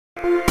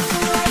Screen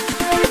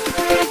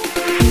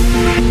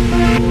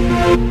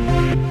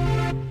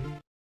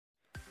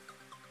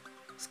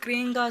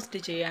cast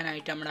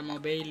ചെയ്യാനായിട്ട് നമ്മുടെ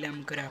മൊബൈലിൽ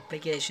നമുക്കൊരു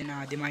ആപ്ലിക്കേഷൻ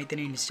ആദ്യമായി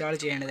തന്നെ ഇൻസ്റ്റാൾ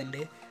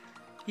ചെയ്യേണ്ടതുണ്ട്.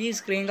 ഈ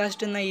സ്ക്രീൻ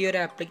കാസ്റ്റ് എന്ന ഈ ഒരു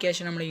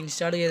ആപ്ലിക്കേഷൻ നമ്മൾ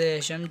ഇൻസ്റ്റാൾ ചെയ്ത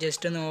ശേഷം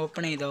ജസ്റ്റ് ഒന്ന്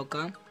ഓപ്പൺ ചെയ്ത്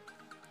നോക്കാം.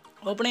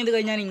 ഓപ്പൺ ചെയ്ത്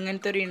കഴിഞ്ഞാൽ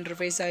ഇങ്ങനത്തെ ഒരു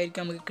ഇൻ്റർഫേസ്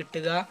ആയിരിക്കും നമുക്ക്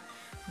കിട്ടുക.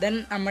 ദെൻ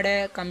നമ്മുടെ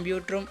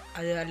കമ്പ്യൂട്ടറും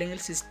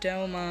അല്ലെങ്കിൽ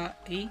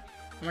സിസ്റ്റവുമായി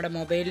നമ്മുടെ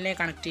മൊബൈലിനെ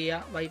കണക്ട്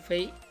ചെയ്യുക.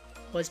 വൈഫൈ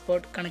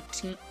ഹോട്ട്സ്പോട്ട്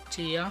കണക്റ്റിംഗ്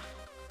ചെയ്യുക.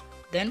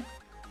 ദെൻ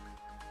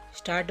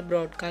സ്റ്റാർട്ട്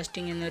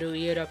ബ്രോഡ്കാസ്റ്റിംഗ് എന്നൊരു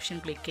ഈ ഒരു ഓപ്ഷൻ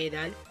ക്ലിക്ക്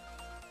ചെയ്താൽ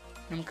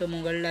നമുക്ക്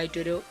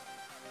മുകളിലായിട്ടൊരു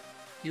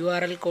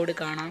URL കോഡ്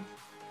കാണാം.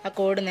 ആ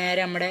കോഡ്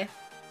നേരെ നമ്മുടെ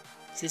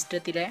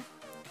സിസ്റ്റത്തിലെ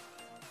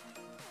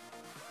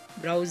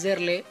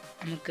ബ്രൗസറിൽ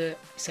നമുക്ക്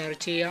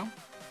സെർച്ച് ചെയ്യാം.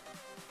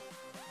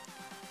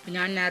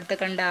 ഞാൻ നേരത്തെ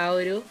കണ്ട ആ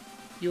ഒരു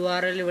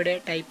URL ഇവിടെ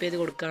ടൈപ്പ് ചെയ്ത്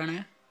കൊടുക്കുകയാണ്.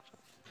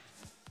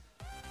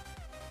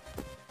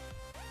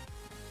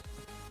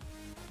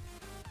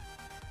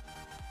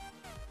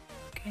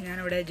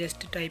 ഞാനിവിടെ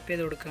ജസ്റ്റ് ടൈപ്പ്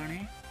ചെയ്ത് കൊടുക്കുകയാണ്.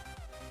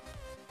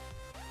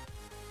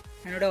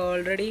 ഞാനിവിടെ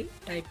ഓൾറെഡി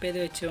ടൈപ്പ് ചെയ്ത്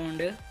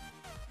വെച്ചുകൊണ്ട്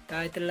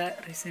താഴത്തുള്ള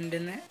റീസെൻ്റ്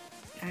നിന്ന്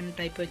ഞാൻ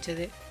ടൈപ്പ്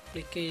വെച്ചത്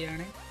ക്ലിക്ക്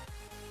ചെയ്യുകയാണ്.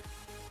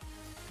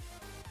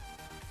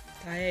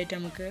 താഴെയായിട്ട്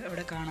നമുക്ക്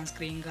ഇവിടെ കാണാം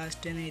സ്ക്രീൻ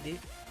കാസ്റ്റ് എന്ന് എഴുതി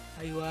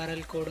ആ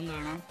URL കോഡും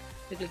കാണാം.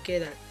 ഇത് ക്ലിക്ക്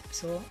ചെയ്താൽ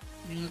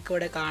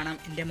നിങ്ങൾക്കിവിടെ കാണാം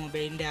എൻ്റെ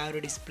മൊബൈലിൻ്റെ ആ ഒരു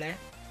ഡിസ്പ്ലേ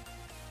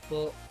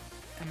ഇപ്പോൾ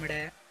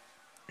നമ്മുടെ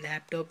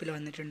ലാപ്ടോപ്പിൽ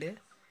വന്നിട്ടുണ്ട്.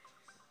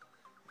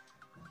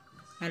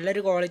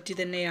 നല്ലൊരു ക്വാളിറ്റി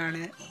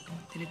തന്നെയാണ്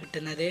ഇതിന്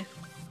കിട്ടുന്നത്.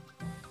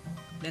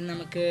 ദെൻ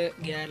നമുക്ക്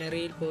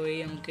ഗാലറിയിൽ പോയി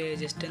നമുക്ക്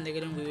ജസ്റ്റ്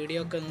എന്തെങ്കിലും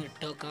വീഡിയോ ഒക്കെ ഒന്ന്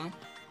ഇട്ട് നോക്കാം.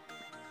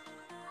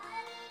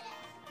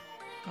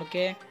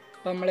 ഓക്കെ,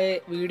 അപ്പോൾ നമ്മൾ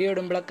വീഡിയോ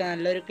ഇടുമ്പോഴൊക്കെ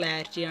നല്ലൊരു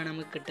ക്ലാരിറ്റിയാണ്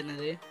നമുക്ക്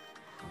കിട്ടുന്നത്.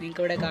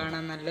 നിങ്ങൾക്കിവിടെ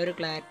കാണാം നല്ലൊരു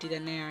ക്ലാരിറ്റി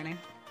തന്നെയാണ്.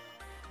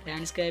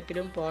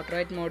 ലാൻഡ്സ്കേപ്പിലും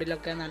പോർട്രേറ്റ്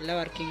മോഡിലൊക്കെ നല്ല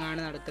വർക്കിംഗ് ആണ്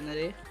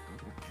നടക്കുന്നത്.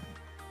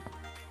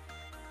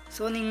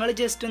 സോ നിങ്ങൾ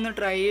ജസ്റ്റ് ഒന്ന്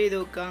ട്രൈ ചെയ്ത്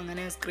നോക്കുക.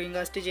 അങ്ങനെ സ്ക്രീൻ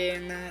കാസ്റ്റ്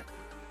ചെയ്യുന്ന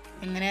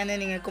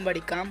എങ്ങനെയാണെന്ന് നിങ്ങൾക്കും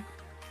പഠിക്കാം.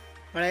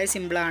 വളരെ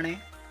സിമ്പിളാണ്.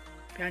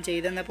 ഞാൻ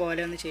ചെയ്തെന്ന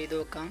പോലെ ഒന്ന് ചെയ്തു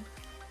നോക്കാം.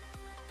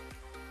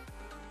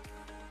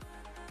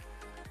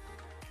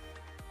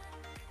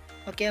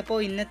 ഓക്കെ, അപ്പോൾ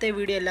ഇന്നത്തെ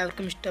വീഡിയോ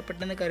എല്ലാവർക്കും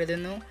ഇഷ്ടപ്പെട്ടെന്ന്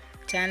കരുതുന്നു.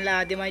 ചാനൽ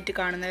ആദ്യമായിട്ട്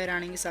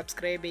കാണുന്നവരാണെങ്കിൽ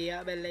സബ്സ്ക്രൈബ്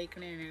ചെയ്യുക,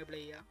 ബെല്ലൈക്കൺ എനേബിൾ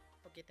ചെയ്യുക.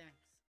 Okay, thanks.